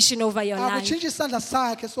provision over your life. Akutshintshi isandla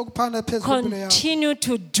sakhe sokuphana phezulu kwempilo yakho. Continue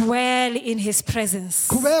to dwell in His presence.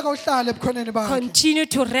 Qhubeka uhlale ebukhoneni bakhe. Continue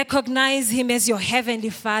to recognize Him as your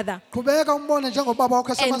heavenly Father. Qhubeka umbone njengobaba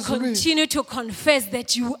wakho And esemazulwini. continue to confess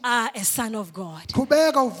that you are a son of God.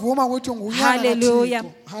 Qhubeka uvuma ukuthi ungunyana Hallelujah.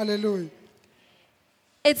 kaThixo. Hallelujah.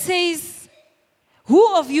 It says,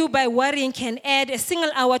 who of you by worrying can add a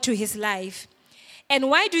single hour to his life? And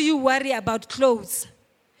why do you worry about clothes?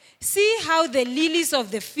 See how the lilies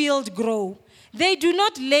of the field grow. They do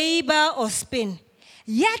not labor or spin.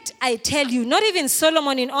 Yet I tell you, not even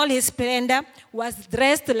Solomon in all his splendor was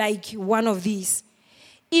dressed like one of these.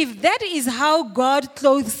 If that is how God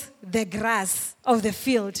clothes the grass of the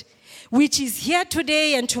field, which is here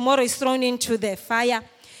today and tomorrow is thrown into the fire,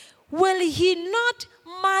 will He not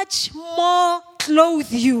much more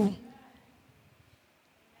clothe you?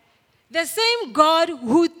 The same God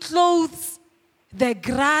who clothes the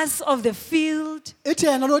grass of the field, Ithi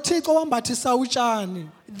yena lo Thixo wambathisa utshani,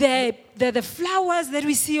 the flowers that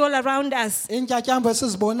we see all around us, intyatyambo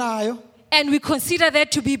esizibonayo, and we consider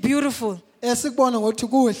that to be beautiful, esikubona ngokuthi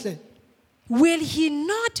kuhle. will He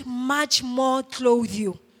not much more clothe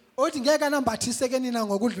you? Uthi ngeke anambathise ke nina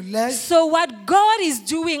ngokudlulileyo. So what God is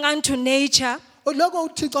doing unto nature, Lokho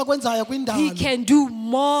uThixo akwenzayo He kwindalo can do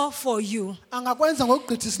more for you angakwenza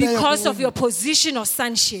ngokugqithisileyo because of kuwe. your position of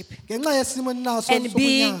sonship Ngenxa yesimo ninaso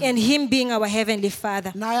and Him being our heavenly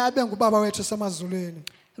Father. naye abe ngubaba wethu semazulwini.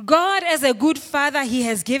 God, as a good Father, He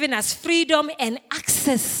has given us freedom and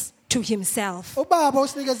access to Himself. Ubaba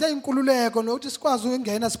usinikeze inkululeko nokuthi sikwazi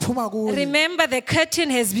ukungena siphuma kuye. Remember, the curtain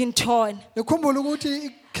has been torn. Nikhumbule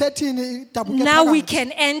ukuthi ikhethini idabuke Now we phakathi.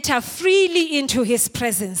 can enter freely into His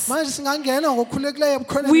presence. Manje singangena ngokukhululekileyo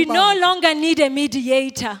ebukhoneni We no bakhe. longer need a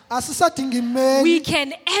mediator. Asisadingi We imeli.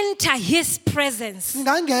 can enter His presence.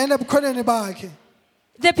 Singangena ebukhoneni bakhe.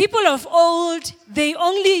 The people of old, they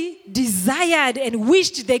only desired and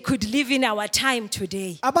wished they could live in our time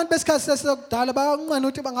today. Abantu besikhathi sesekudala bayanqena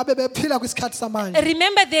ukuthi bangabe bephila kwisikhathi samanje.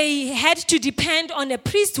 Remember, they had to depend on a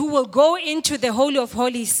priest who will go into the Holy of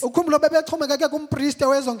Holies Ukhumbula bebexhomekeke kumpristi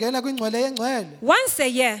owezongena kwingcwele yengcwele. once a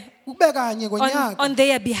year Kube kanye ngonyaka. on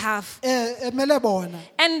their behalf. Emele bona.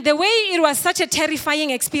 And the way it was such a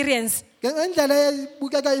terrifying experience, Ngendlela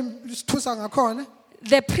ebukeka isithusa ngakhona.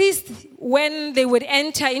 the priests, when they would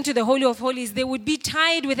enter into the Holy of Holies, they would be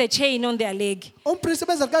tied with a chain on their leg. Umpristi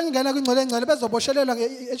beza xa ingena kwingcwele engcwele bezoboshelelwa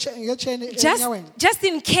ngetsheni enyaweni. Just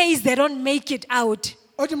in case they don't make it out,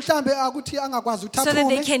 Othi mhlambe akuthi angakwazi so that they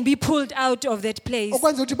uthathume. can be pulled out of that place.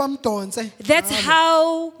 Okwenza ukuthi bamdonse. That's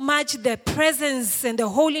how much the presence and the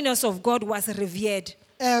holiness of God was revered.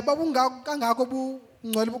 Babungako kangako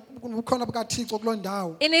Ngcwele ubukhona bukaThixo kuloo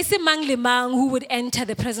ndawo. And it's mang le mang who would enter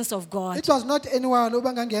the presence of God. It was not anyone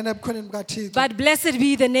obangangena ebukhoneni bukaThixo. But blessed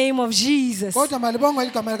be the name of Jesus. Kodwa malibongwe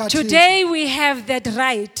igama likaThixo. Today we have that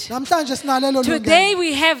right. Namhlanje sinalo lelo lungelo. Today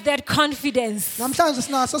we have that confidence. Namhlanje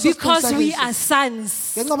sinaso Because we are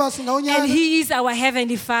sons. Ngenxa yoba And singawunyana He is our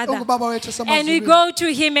Heavenly Father. ongubaba wethu esemazulwini. And we go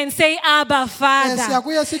to Him and say, Abba, Father.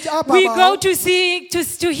 Siyakuye sithi Abba We go Baba.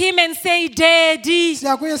 to Him and say, Daddy.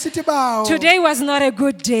 Siyakuye sithi Bawo. Today was not a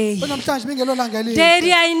good day. Namhlanje bingelo langa elihle.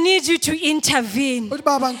 Daddy, I need you to intervene. Uthi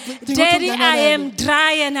Baba ngidinga Daddy, ukuthi I ungenelele. am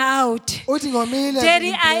dry and out. Uthi ngomile.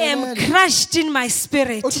 Daddy, I am crushed in my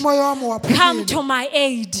spirit. Uthi moya wami Come waphila. to my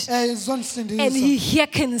aid. Uzondisindisa. And He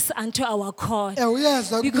hearkens unto our call.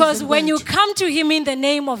 Uyezwa Because ukuzwela when you kwethu. come to Him in the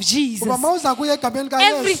name of Jesus, Uba mawuza kuye egameni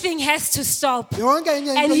kaYesu. everything has to stop. Yonke inye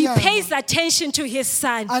And into He iyama. pays attention to His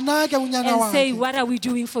Son Anake unyana and say, wakhe. what are we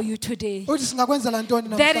doing for you today? Uthi singakwenzela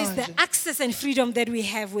ntoni That is the namhlanje. access and freedom that we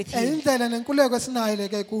have with Him. Indlela nenkululeko esinayo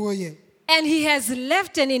ke kuye. And He has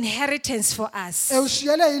left an inheritance for us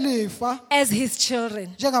Ushiyele ilifa as His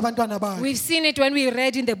children. njengabantwana bakhe. We've seen it when we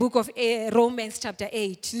read in the book of Romans chapter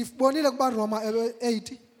 8. Sibonile kuba Roma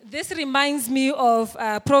 8. This reminds me of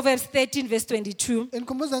Proverbs 13 verse 22,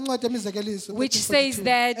 Enkumbuza incwadi emizekeliso. which says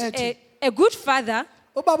that ethi, a good father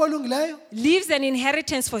ubaba olungileyo leaves an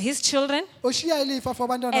inheritance for his children ushiya ilifa for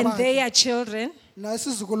abantwana and bakhe their children.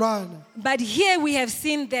 nesizukulwana. But here we have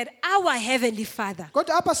seen that our Heavenly Father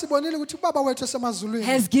Kodwa apha sibonile ukuthi ubaba wethu esemazulwini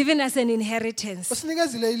has given us an inheritance.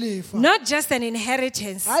 usinikezile ilifa. Not just an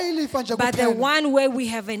inheritance, Hayi ilifa nje but the kuphela. one where we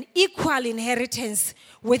have an equal inheritance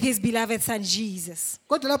with His beloved Son Jesus.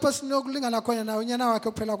 Kodwa lapho sinokulingana khona naye unyana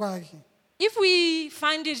wakhe kuphela kwakhe. If we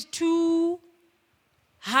find it too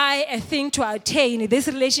high a thing to attain, this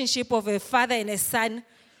relationship of a father and a son,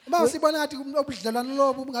 Uma sibona ngathi ubudlelwano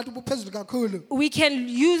lobu bungathi buphezulu kakhulu. we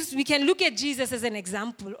can look at Jesus as an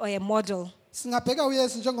example or a model. Singabheka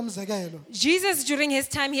uYesu njengomzekelo. Jesus, during His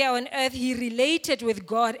time here on earth, He related with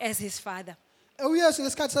God as His Father. uYesu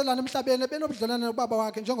ngesikhathi selana emhlabeni benobudlelwano nobaba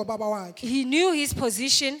wakhe njengobaba wakhe. He knew His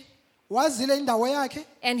position Wazile indawo yakhe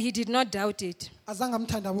and He did not doubt it. azange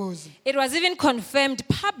amthandabuze. It was even confirmed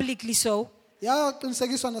publicly so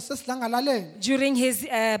Yaqinisekiswa nasesidlangalaleni during His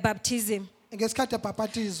baptism, ngesikhathi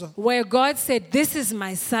ebhapatizwa. where God said, "This is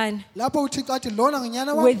my Son, Lapho uThixo athi lona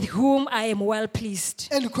nginyana wami with whom I am well pleased."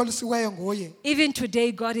 endikholisiweyo nguye. Even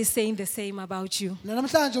today, God is saying the same about you.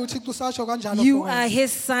 Namhlanje uThixo usasho kanjalo You kuwe. are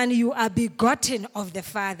His Son, you are begotten of the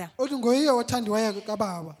Father. Uthi nguye othandiweyo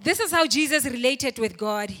kababa. This is how Jesus related with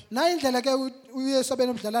God. Nayi indlela ke uYesu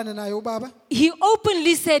abenobudlelwano naye ubaba. He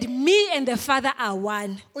openly said, "Me and the Father are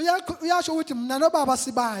one." Uyasho ukuthi mina nobaba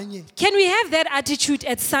sibanye. Can we have that attitude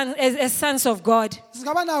as sons of God,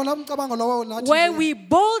 Singaba nawo lo mcabango lowo nathi. where nje. we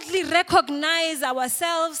boldly recognize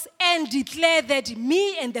ourselves and declare that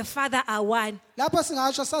me and the Father are one? Lapho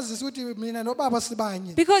singasho sazise ukuthi mina nobaba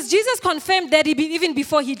sibanye. Because Jesus confirmed that even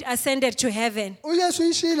before He ascended to heaven. uYesu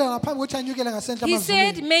ishilo ngaphambi kokuthi anyukele ngasenhla He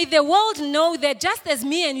said, emazulwini. "May the world know that just as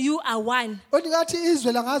me and you are one, Uthi ngathi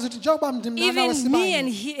izwe langazi ukuthi njengoba mina nawe even me and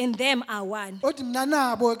sibanye. He and them are one." Uthi mina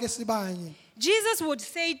nabo ke sibanye. Jesus would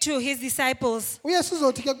say to His disciples uYesu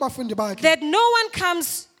uzothi ke kubafundi bakhe. that no one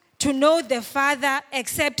comes to know the Father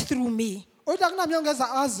except through me. Uthi akunami ongeza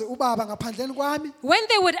azi ubaba ngaphandleni kwami. When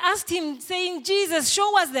they would ask Him, saying, "Jesus,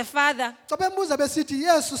 show us the Father," Xa bembuza besithi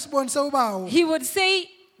Yesu sibonise ubawo. He would say,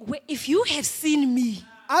 "If you have seen me,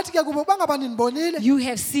 Athi ke kuba bangaba ninibonile, you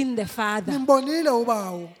have seen the Father." nimbonile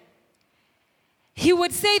ubawo. He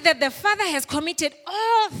would say that the Father has committed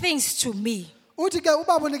all things to me. Uthi ke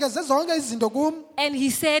ubaba unikeze zonke izinto kum. And He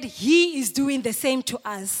said He is doing the same to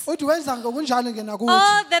us. Uthi wenza ngokunjalo ngena kuthi.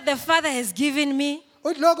 All that the Father has given me,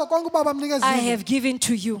 Uthi lokho konke ubaba I amnikezile. have given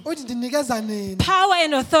to you. Uthi ndinikeza nini. Power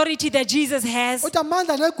and authority that Jesus has, Uthi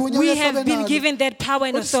amandla negunya we uYesu have been abenalo. given that power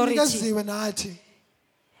and Uthi authority. sinikeziwe nathi.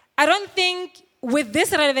 I don't think with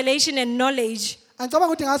this revelation and knowledge,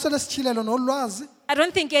 Angicabanga ukuthi ngaso lesithilelo nolwazi. I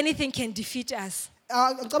don't think anything can defeat us.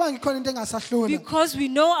 Ngicabanga ikhona into engasahlula. Because we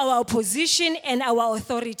know our position and our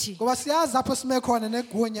authority. Ngoba siyazi apho sime khona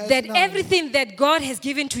negunya That esinalo. everything that God has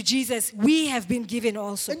given to Jesus, we have been given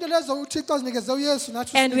also. Into lezo uThixo zinikeze uYesu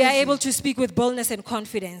nathi And we are usinikezile. able to speak with boldness and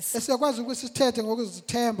confidence. Siyakwazi ukuthi sithethe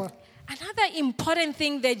ngokuzithemba. Another important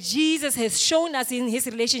thing that Jesus has shown us in His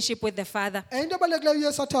relationship with the Father Into ebalulekileyo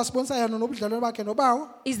uYesu athi asibonisa yona nobudlelwano bakhe nobawo.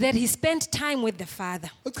 is that He spent time with the Father.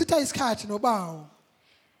 Uchitha isikhathi nobawo.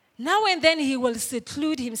 Now and then He will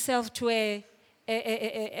seclude Himself to a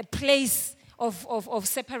place of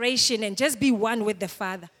separation and just be one with the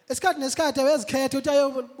Father. Isikhathi nesikhathi uyazikhetha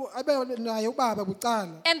ukuthi abe naye ubaba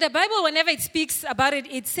bucala. And the Bible, whenever it speaks about it,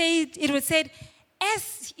 it would say,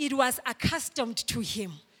 as it was accustomed to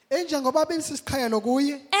him, enjengoba bemsisiqhelo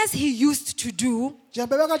kuye as he used to do,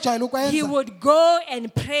 njengoba bekajayele he ukwenza would go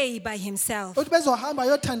and pray by himself. uthi bezohamba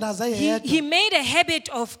ayothandaza yedwa He made a habit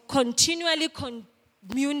of continually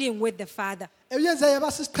communing with the Father. eyenze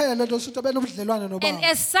yaba sisiqhelo lento ukuthi benobudlelwane And nobaba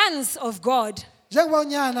as sons of God, njengoba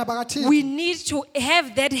unyana bakaThixo we need to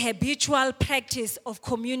have that habitual practice of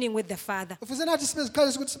communing with the Father. ufuse nathi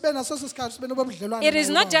sibeziqhelisa ukuthi sibe naso sikhathi sibe nobudlelwane It is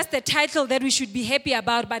naye not ubaba. just a title that we should be happy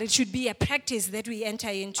about, but it should be a practice that we enter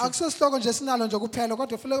into. akusosihloko nje sinalo nje kuphela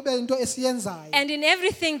kodwa ufuna kube into esiyenzayo And in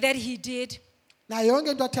everything that he did, nayo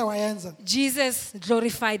yonke into athe wayenza Jesus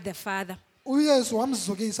glorified the Father. uyesu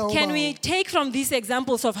wamzukisa Can we ubaba take from these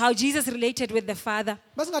examples of how Jesus related with the Father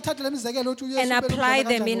masingathathe lemizekelo ukuthi uyesu and ube apply nobudlelwane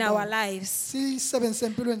them kanjani in nobaba? our lives? siyisebenzise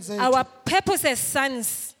empilweni zethu Our purpose as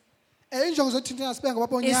sons injongo zethu thina sibe is to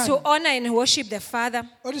ngababonyana honor and worship the Father,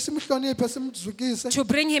 othi simhloniphe simzukise to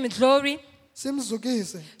bring him glory,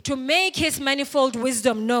 simzukise to make his manifold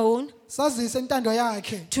wisdom known, sazise intando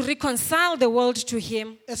yakhe to reconcile the world to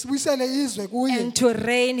him, esibuyisele izwe kuye and to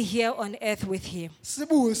reign here on earth with him.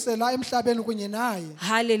 sibuse la emhlabeni kunye naye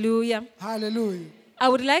Hallelujah. haleluya I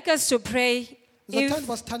would like us to pray. ngizothanda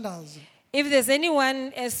basithandaze If there's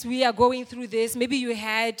anyone, as we are going through this, maybe you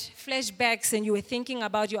had flashbacks and you were thinking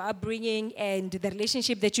about your upbringing and the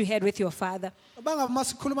relationship that you had with your father. bangabe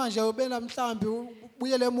masikhuluma nje ubena mhlambi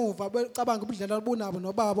ubuyele emuva becabanga ubudlelwano bunabo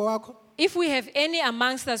nobaba wakho If we have any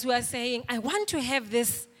amongst us who are saying, I want to have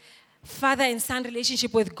this father and son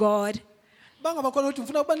relationship with God, bangabe khona ukuthi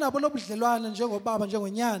ngifuna ukuba nabo lobudlelwane njengobaba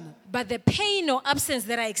njengonyana but the pain or absence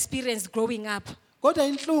that I experienced growing up kodwa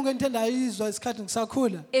inhlungu engithe ndayizwa isikhathi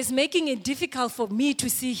ngisakhula is making it difficult for me to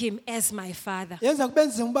see him as my father. yenza kube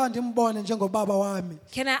nzima uba ndimbone njengobaba wami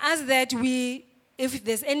Can I ask that if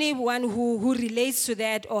there's anyone who relates to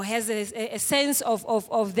that or has a sense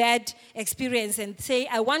of that experience and say,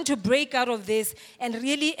 I want to break out of this and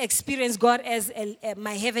really experience God as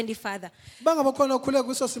my heavenly father. bangabe khona okhule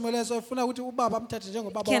kuso simo leso efuna ukuthi ubaba amthathe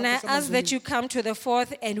njengobaba Can I wakhe ask that wasemazulwini. you come to the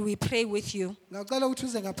fourth and we pray with you? ngacela ukuthi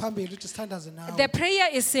uze ngaphambili ukuthi sithandaze nawe The prayer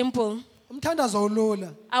is simple. umthandazo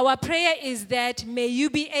ulula Our prayer is that may you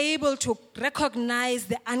be able to recognize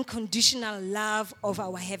the unconditional love of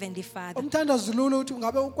our Heavenly Father. umthandazo ulula ukuthi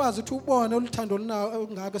ungabe ukwazi ukuthi ubone uluthando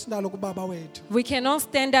olungako sinalo kubaba wethu We can all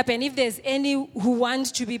stand up, and if there's any who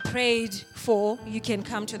want to be prayed for, you can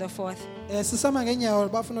come to the fourth. sisama ngenyawo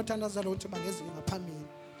bafuna uthandazela ukuthi bangezike ngaphambili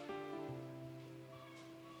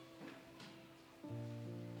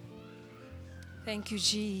Thank you,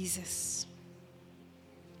 Jesus.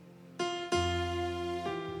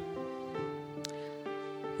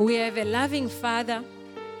 We have a loving Father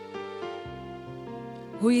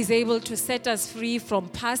who is able to set us free from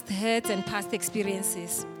past hurts and past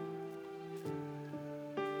experiences.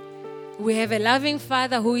 We have a loving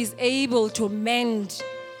Father who is able to mend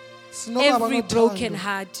Sinobaba every nothando broken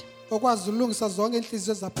heart. okwazi ulungisa zonke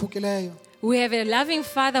inhliziyo ezaphukileyo We have a loving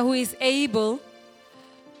Father who is able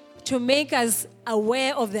to make us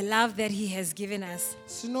aware of the love that He has given us.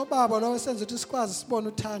 sinobaba lo esenza ukuthi sikwazi sibone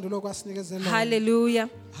uthando lokwasinikezela Hallelujah.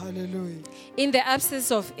 haleluya In the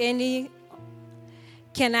absence of any,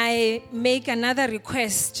 can I make another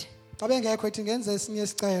request? xa bengekho ethi ngenze esinye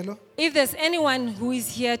isicelo If there's anyone who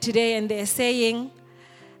is here today and they're saying,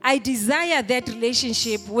 I desire that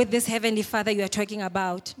relationship with this Heavenly Father you are talking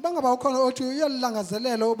about. bangaba ukhona othi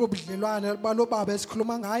uyalilangazelela obudlelwane balo baba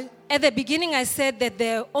esikhuluma ngaye At the beginning, I said that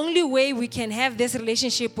the only way we can have this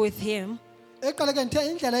relationship with Him eqaleke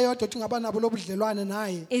ndithe indlela eyodwa ukuthi ungaba nabo lobudlelwane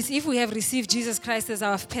naye is if we have received Jesus Christ as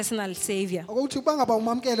our personal Savior. ukuthi bangaba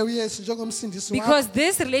umamkele uyesu njengomsindisi wakho Because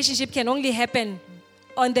this relationship can only happen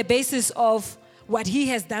on the basis of what He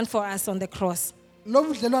has done for us on the cross.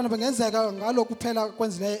 lobudlelwane bengenzeka ngalo kuphela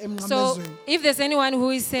kwenzileyo So, emnqamezweni if there's anyone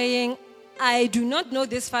who is saying, I do not know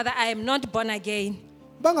this Father, I am not born again,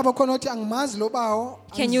 bangaba khona othi angimazi lo bawo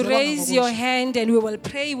can you angizalwanga raise your ngobusha. hand and we will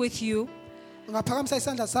pray with you ungaphakamisa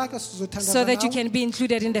isandla sakho so sizothandaza that you nawe can be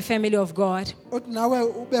included in the family of God? othi nawe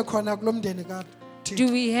ube khona kulomndeni kaThixo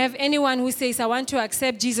Do we have anyone who says, I want to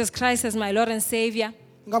accept Jesus Christ as my Lord and Savior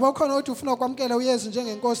ngaba khona othi ufuna ukwamkela uyesu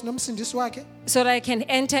njengenkosi nomsindisi wakhe so that I can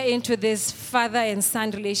enter into this father and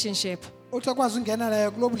son relationship? othi akwazi ungena naye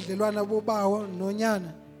kulobudlelwane bobawo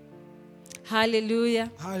nonyana Hallelujah.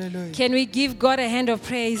 haleluya Can we give God a hand of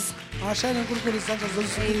praise? ashayele uNkulunkulu izandla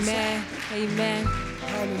zozisibuyisa Amen. Amen.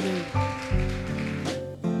 haleluya